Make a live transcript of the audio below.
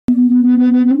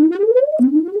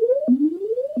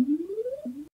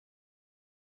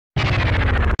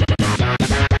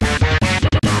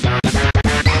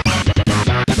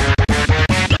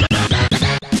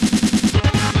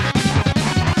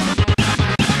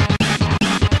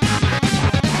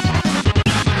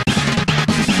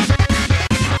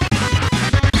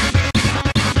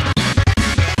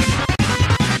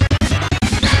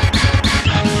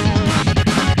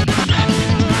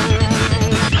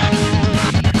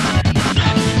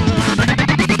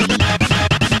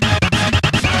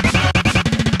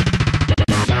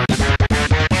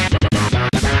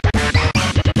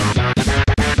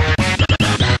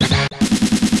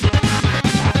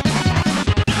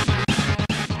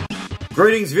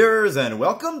Greetings, viewers, and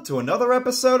welcome to another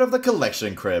episode of the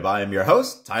Collection Crib. I am your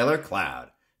host, Tyler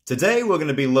Cloud. Today, we're going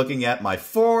to be looking at my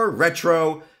 4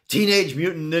 retro Teenage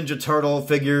Mutant Ninja Turtle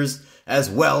figures, as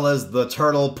well as the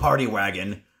Turtle Party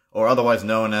Wagon, or otherwise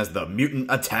known as the Mutant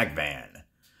Attack Van.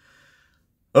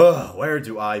 Where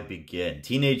do I begin?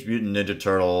 Teenage Mutant Ninja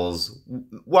Turtles.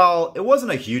 While it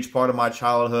wasn't a huge part of my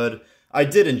childhood, I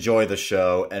did enjoy the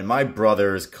show, and my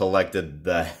brothers collected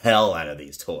the hell out of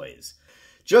these toys.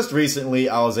 Just recently,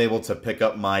 I was able to pick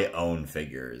up my own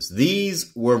figures.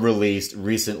 These were released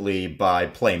recently by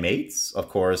Playmates. Of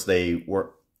course, they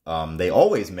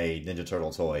always made Ninja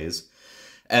Turtle toys.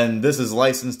 And this is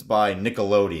licensed by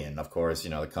Nickelodeon, of course,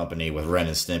 you know, the company with Ren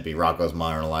and Stimpy, Rocko's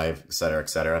Modern Life, etc.,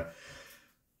 etc.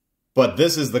 But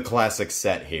this is the classic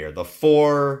set here. The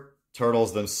 4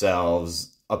 turtles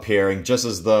themselves appearing just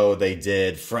as though they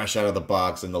did fresh out of the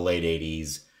box in the late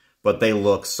 80s. But they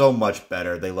look so much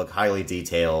better. They look highly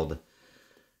detailed.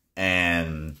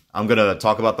 And I'm going to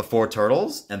talk about the 4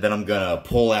 turtles. And then I'm going to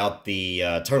pull out the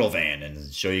turtle van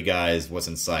and show you guys what's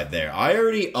inside there. I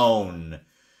already own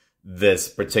this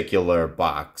particular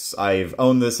box. I've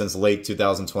owned this since late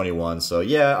 2021. So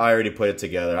yeah, I already put it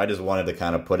together. I just wanted to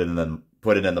kind of put it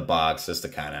in the box just to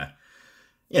kind of,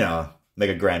 you know,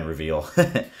 make a grand reveal.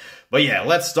 But yeah,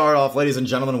 let's start off, ladies and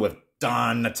gentlemen, with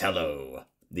Donatello,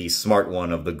 the smart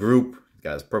one of the group. He's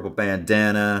got his purple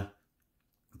bandana,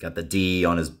 got the D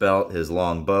on his belt, his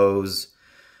long bows.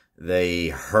 They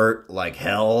hurt like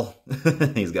hell.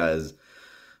 He's got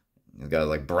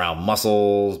like brown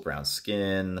muscles, brown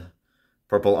skin,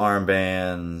 purple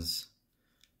armbands,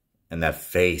 and that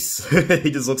face.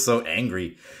 He just looks so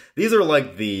angry. These are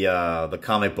like the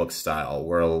comic book style,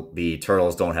 where the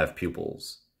turtles don't have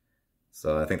pupils.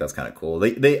 So I think that's kind of cool.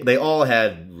 They all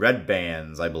had red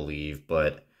bands, I believe,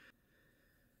 but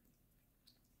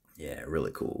yeah,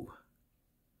 really cool.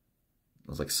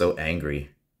 I was like so angry.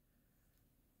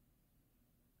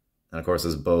 And of course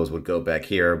his bows would go back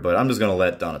here, but I'm just gonna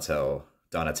let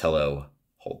Donatello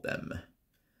hold them.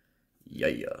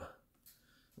 Yeah.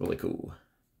 Really cool.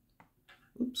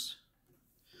 Oops.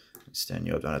 Stand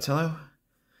you up, Donatello.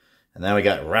 And then we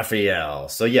got Raphael.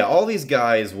 So yeah, all these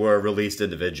guys were released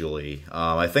individually.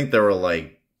 I think they were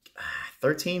like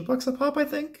 $13 a pop, I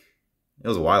think. It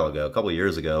was a while ago, a couple of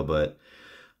years ago, but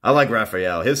I like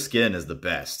Raphael. His skin is the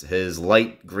best. His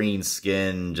light green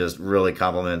skin just really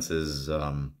complements his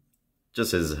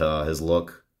his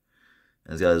look.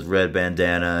 And he's got his red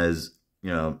bandana, his,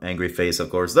 you know, angry face, of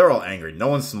course. They're all angry. No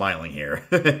one's smiling here.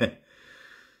 And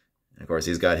of course,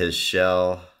 he's got his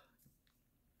shell.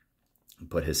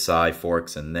 Put his side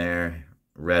forks in there.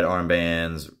 Red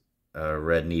armbands,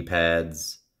 red knee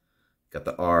pads. Got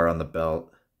the R on the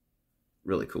belt.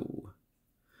 Really cool.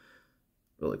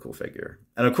 Really cool figure.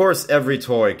 And of course, every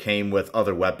toy came with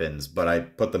other weapons, but I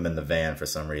put them in the van for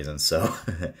some reason. So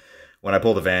when I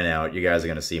pull the van out, you guys are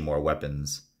going to see more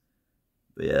weapons.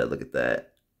 But yeah, look at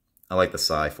that. I like the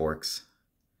side forks.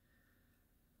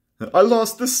 I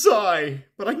lost the sai,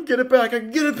 but I can get it back. I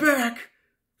can get it back.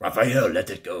 Raphael,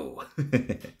 let it go.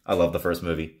 I love the first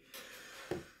movie.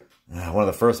 One of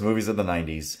the first movies of the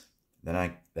 90s.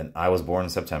 Then I was born in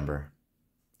September.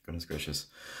 Goodness gracious.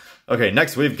 Okay,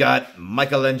 next we've got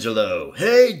Michelangelo.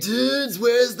 Hey, dudes,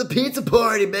 where's the pizza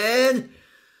party, man?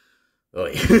 Oh,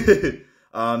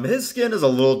 yeah. His skin is a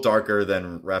little darker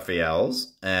than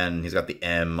Raphael's, and he's got the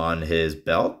M on his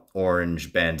belt,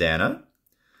 orange bandana.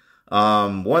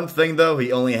 One thing, though,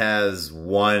 he only has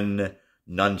one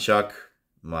nunchuck.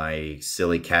 My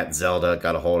silly cat Zelda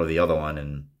got a hold of the other one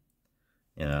and,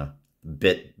 you know,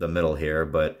 bit the middle here,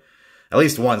 but at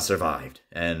least one survived.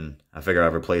 And I figure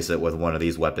I'd replace it with one of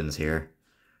these weapons here.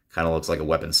 Kind of looks like a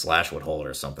weapon Slash would hold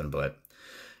or something, but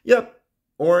yep.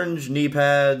 Orange knee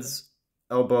pads,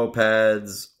 elbow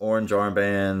pads, orange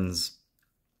armbands,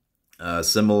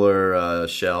 similar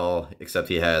shell, except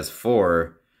he has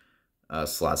 4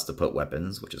 slots to put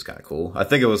weapons, which is kind of cool. I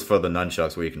think it was for the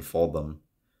nunchucks where you can fold them.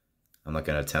 I'm not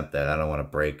going to attempt that. I don't want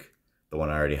to break the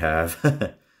one I already have.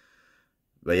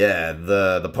 But yeah,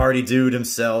 the party dude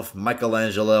himself,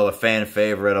 Michelangelo, a fan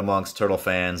favorite amongst Turtle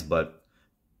fans. But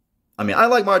I mean, I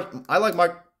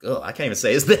can't even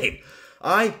say his name.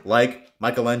 I like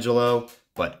Michelangelo,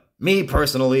 but me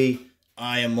personally,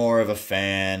 I am more of a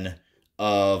fan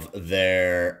of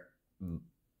their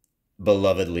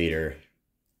beloved leader,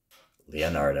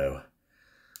 Leonardo.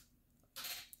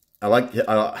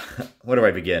 Where do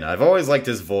I begin? I've always liked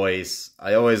his voice.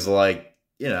 I always like,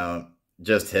 you know,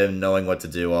 just him knowing what to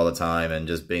do all the time and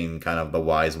just being kind of the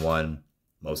wise one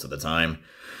most of the time.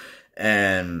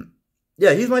 And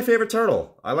Yeah, he's my favorite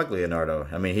turtle. I like Leonardo.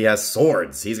 I mean, he has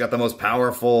swords. He's got the most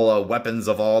powerful weapons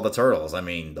of all the turtles. I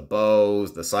mean, the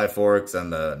bows, the Cyforks,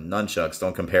 and the nunchucks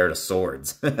don't compare to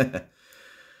swords.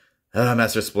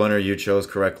 Master Splinter, you chose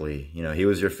correctly. You know, he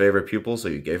was your favorite pupil, so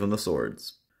you gave him the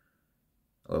swords.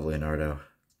 I love Leonardo.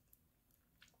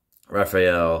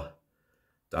 Raphael,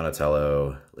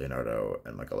 Donatello, Leonardo,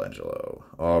 and Michelangelo.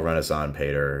 All Renaissance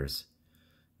painters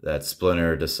that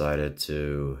Splinter decided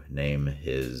to name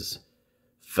his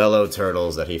fellow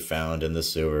turtles that he found in the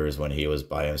sewers when he was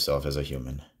by himself as a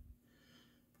human.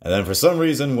 And then for some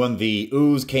reason, when the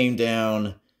ooze came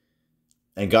down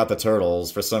and got the turtles,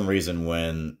 for some reason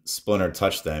when Splinter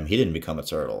touched them, he didn't become a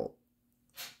turtle.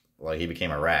 Like, he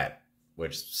became a rat,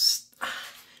 which,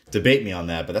 debate me on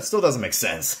that, but that still doesn't make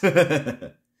sense.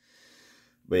 But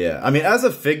yeah, I mean, as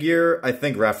a figure, I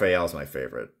think Raphael's my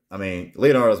favorite. I mean,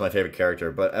 Leonardo's my favorite character,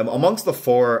 but amongst the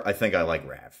four, I think I like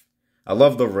Raph. I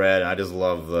love the red, and I just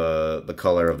love the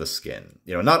color of the skin.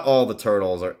 You know, not all the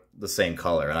turtles are the same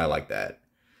color, and I like that.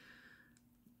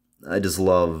 I just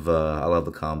love, I love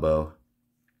the combo.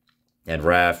 And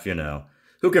Raph, you know,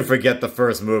 who can forget the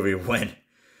first movie when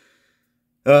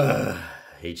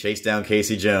he chased down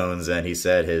Casey Jones and he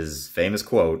said his famous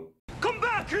quote, "Come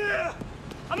back here!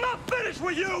 I'm not finished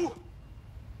with you!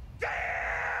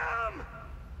 Damn!"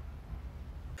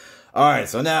 Alright,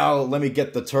 so now let me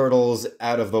get the turtles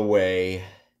out of the way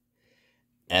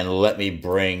and let me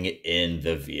bring in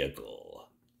the vehicle.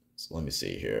 So let me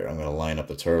see here. I'm going to line up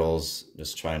the turtles.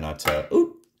 Just try not to...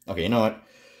 Ooh! Okay, you know what?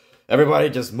 Everybody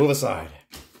just move aside.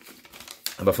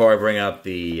 And before I bring out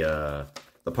the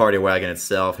party wagon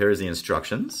itself, here's the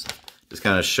instructions. Just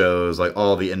kind of shows like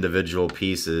all the individual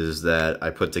pieces that I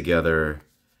put together.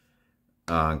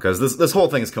 Because this whole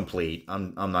thing is complete.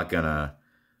 I'm not going to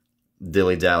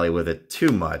dilly-dally with it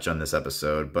too much on this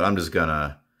episode, but I'm just going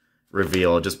to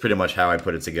reveal just pretty much how I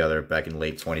put it together back in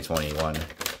late 2021.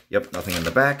 Yep, nothing in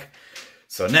the back.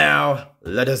 So now,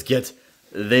 let us get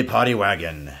the party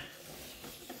wagon.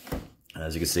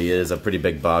 As you can see, it is a pretty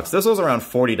big box. This was around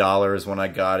 $40 when I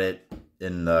got it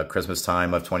in the Christmas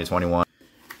time of 2021.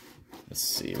 Let's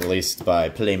see, released by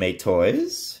Playmate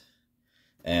Toys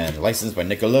and licensed by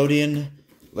Nickelodeon.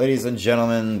 Ladies and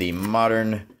gentlemen, the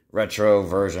modern retro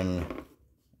version,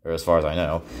 or as far as I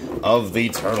know, of the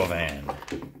Turtle Van.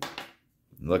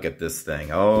 Look at this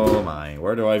thing. Oh my,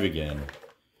 where do I begin?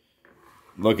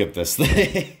 Look at this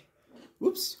thing.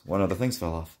 Whoops, one of the things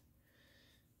fell off.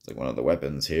 It's like one of the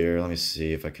weapons here. Let me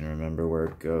see if I can remember where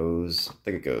it goes. I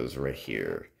think it goes right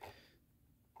here.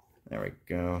 There we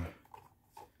go.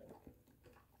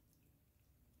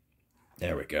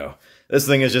 There we go. This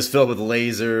thing is just filled with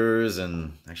lasers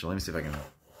and... Actually, let me see if I can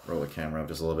roll the camera up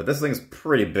just a little bit. This thing's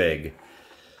pretty big.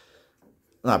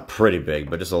 Not pretty big,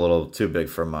 but just a little too big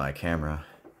for my camera.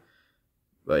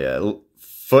 But yeah,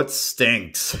 foot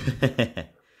stinks.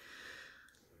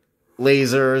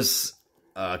 Lasers,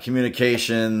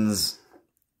 communications.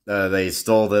 They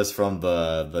stole this from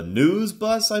the news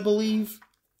bus, I believe.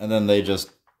 And then they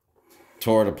just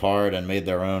tore it apart and made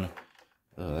their own.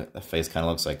 That face kind of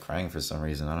looks like crying for some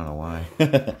reason. I don't know why.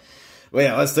 But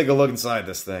yeah, let's take a look inside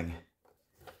this thing.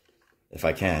 If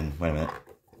I can. Wait a minute.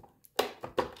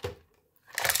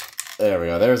 There we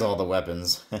go. There's all the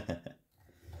weapons.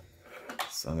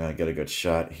 So I'm going to get a good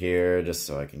shot here just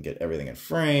so I can get everything in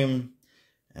frame.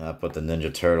 And I'll put the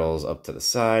Ninja Turtles up to the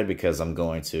side because I'm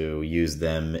going to use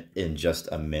them in just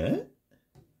a minute.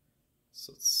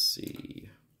 So let's see.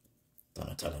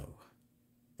 Donatello.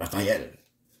 Raphael.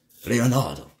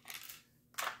 Leonardo.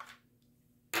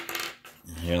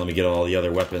 Here, let me get all the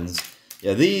other weapons.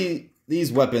 Yeah,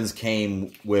 these weapons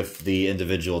came with the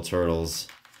individual turtles.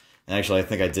 And actually, I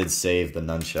think I did save the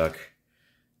nunchuck.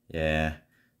 Yeah,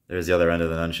 there's the other end of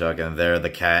the nunchuck, and there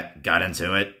the cat got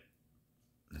into it.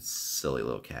 That silly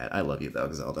little cat. I love you,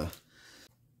 though, Zelda.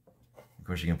 Of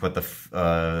course, you can put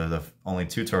the only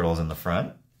two turtles in the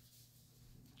front.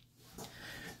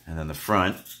 And then the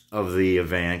front of the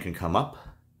van can come up.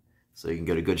 So you can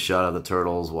get a good shot of the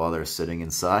turtles while they're sitting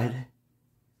inside.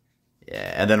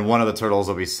 Yeah, and then one of the turtles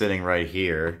will be sitting right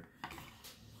here.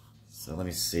 So let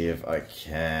me see if I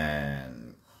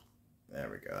can... There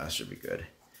we go, that should be good.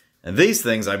 And these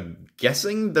things, I'm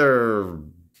guessing they're...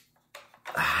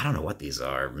 I don't know what these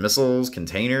are. Missiles,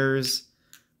 containers,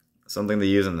 something they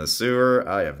use in the sewer.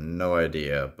 I have no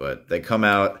idea, but they come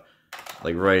out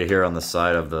like right here on the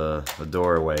side of the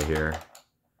doorway here.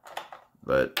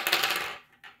 But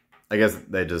I guess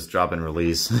they just drop and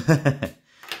release.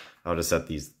 I'll just set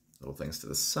these little things to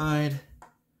the side.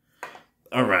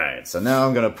 Alright, so now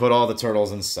I'm going to put all the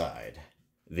turtles inside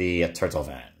the turtle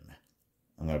van.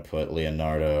 I'm going to put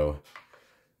Leonardo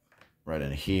right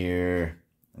in here.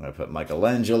 I'm going to put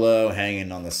Michelangelo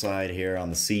hanging on the side here on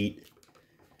the seat.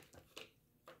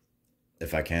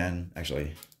 If I can.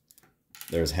 Actually,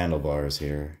 there's handlebars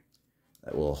here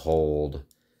that will hold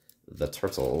the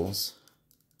turtles.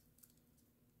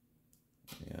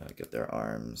 Yeah, get their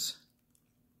arms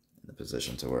in the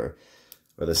position to where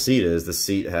the seat is. The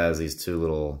seat has these two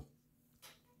little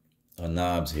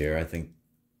knobs here. I think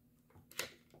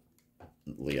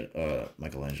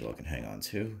Michelangelo can hang on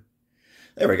to.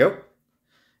 There we go.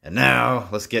 And now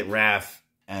let's get Raph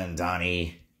and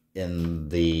Donnie in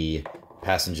the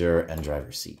passenger and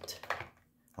driver's seat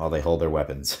while they hold their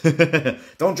weapons.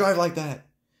 Don't drive like that.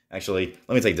 Actually,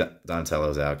 let me take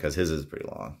Donatello's out because his is pretty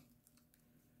long.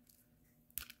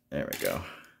 There we go.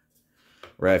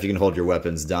 Raph, you can hold your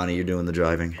weapons. Donnie, you're doing the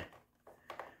driving.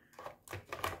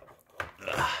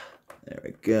 There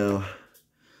we go.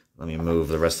 Let me move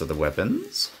the rest of the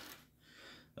weapons.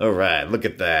 All right, look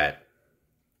at that.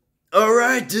 All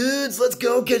right, dudes, let's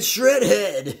go get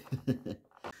Shredhead.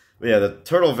 Yeah, the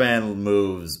turtle van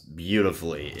moves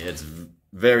beautifully. It's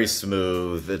very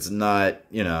smooth. It's not,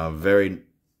 you know,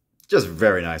 just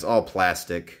very nice. All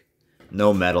plastic,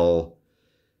 no metal.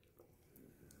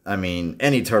 I mean,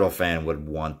 any turtle fan would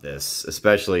want this,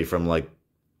 especially from, like,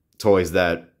 toys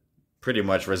that pretty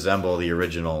much resemble the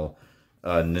original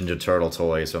Ninja Turtle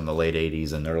toys from the late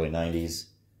 80s and early 90s.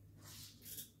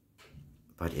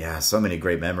 But yeah, so many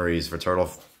great memories for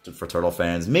turtle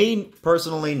fans. Me,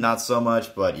 personally, not so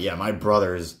much, but yeah, my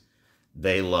brothers,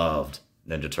 they loved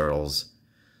Ninja Turtles.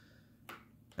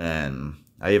 And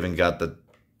I even got the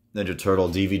Ninja Turtle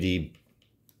DVD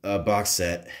box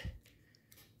set.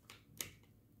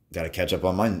 Got to catch up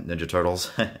on my Ninja Turtles.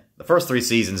 The first 3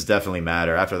 seasons definitely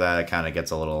matter. After that, it kind of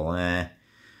gets a little eh.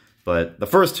 But the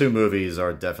first 2 movies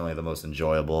are definitely the most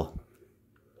enjoyable.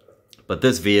 But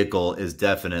this vehicle is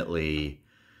definitely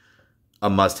a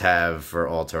must-have for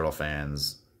all turtle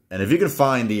fans. And if you can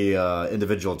find the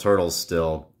individual turtles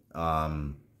still, I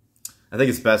think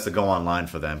it's best to go online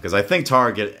for them. Because I think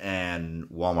Target and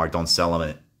Walmart don't sell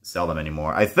them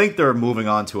anymore. I think they're moving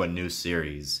on to a new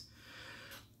series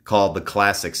called the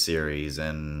Classic Series.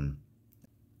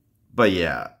 But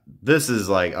yeah, this is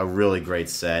like a really great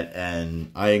set.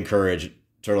 And I encourage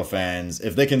turtle fans,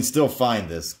 if they can still find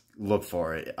this, look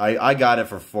for it. I got it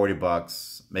for $40.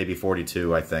 Maybe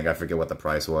 42, I think. I forget what the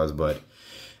price was,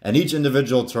 and each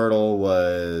individual turtle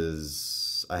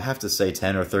was, I have to say,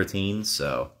 10 or 13,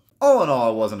 so all in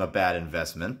all, it wasn't a bad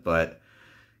investment, but,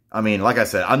 I mean, like I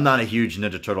said, I'm not a huge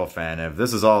Ninja Turtle fan. If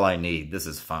this is all I need, this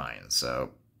is fine,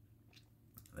 so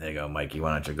there you go, Mikey,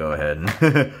 why don't you go ahead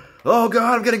and, oh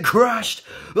god, I'm getting crushed!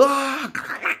 Ah!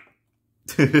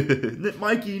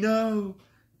 Mikey, no!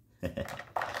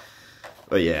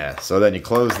 But yeah, so then you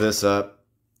close this up,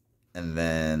 and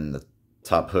then the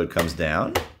top hood comes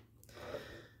down.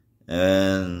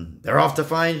 And they're off to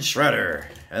find Shredder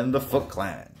and the Foot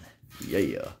Clan.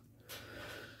 Yeah.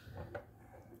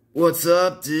 What's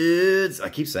up, dudes? I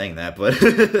keep saying that, but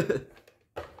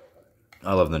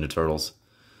I love Ninja Turtles.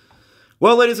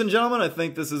 Well, ladies and gentlemen, I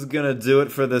think this is going to do it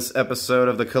for this episode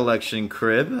of the Collection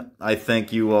Crib. I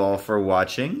thank you all for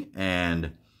watching,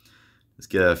 and let's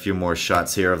get a few more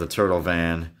shots here of the turtle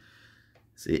van.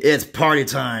 See, it's party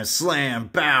time.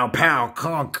 Slam, bow, pow,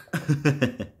 conk.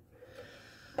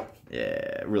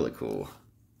 Yeah, really cool.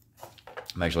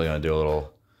 I'm actually going to do a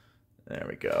little... There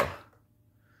we go.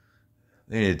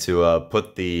 They needed to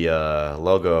put the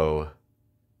logo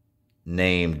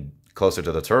name closer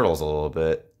to the turtles a little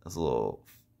bit. That's a little...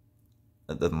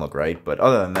 That doesn't look right. But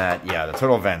other than that, yeah, the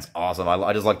turtle van's awesome.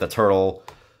 I just like the turtle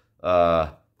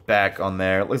back on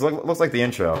there. It looks like the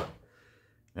intro.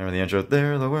 Remember the intro?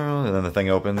 There, the world, and then the thing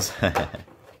opens.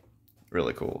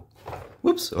 Really cool.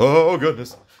 Whoops. Oh,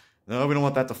 goodness. No, we don't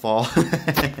want that to fall.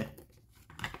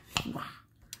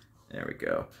 There we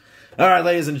go. All right,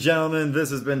 ladies and gentlemen,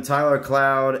 this has been Tyler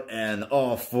Cloud and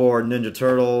all 4 Ninja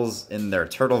Turtles in their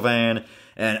turtle van,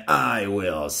 and I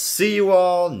will see you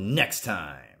all next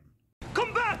time.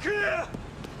 Come back here!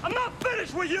 I'm not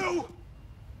finished with you!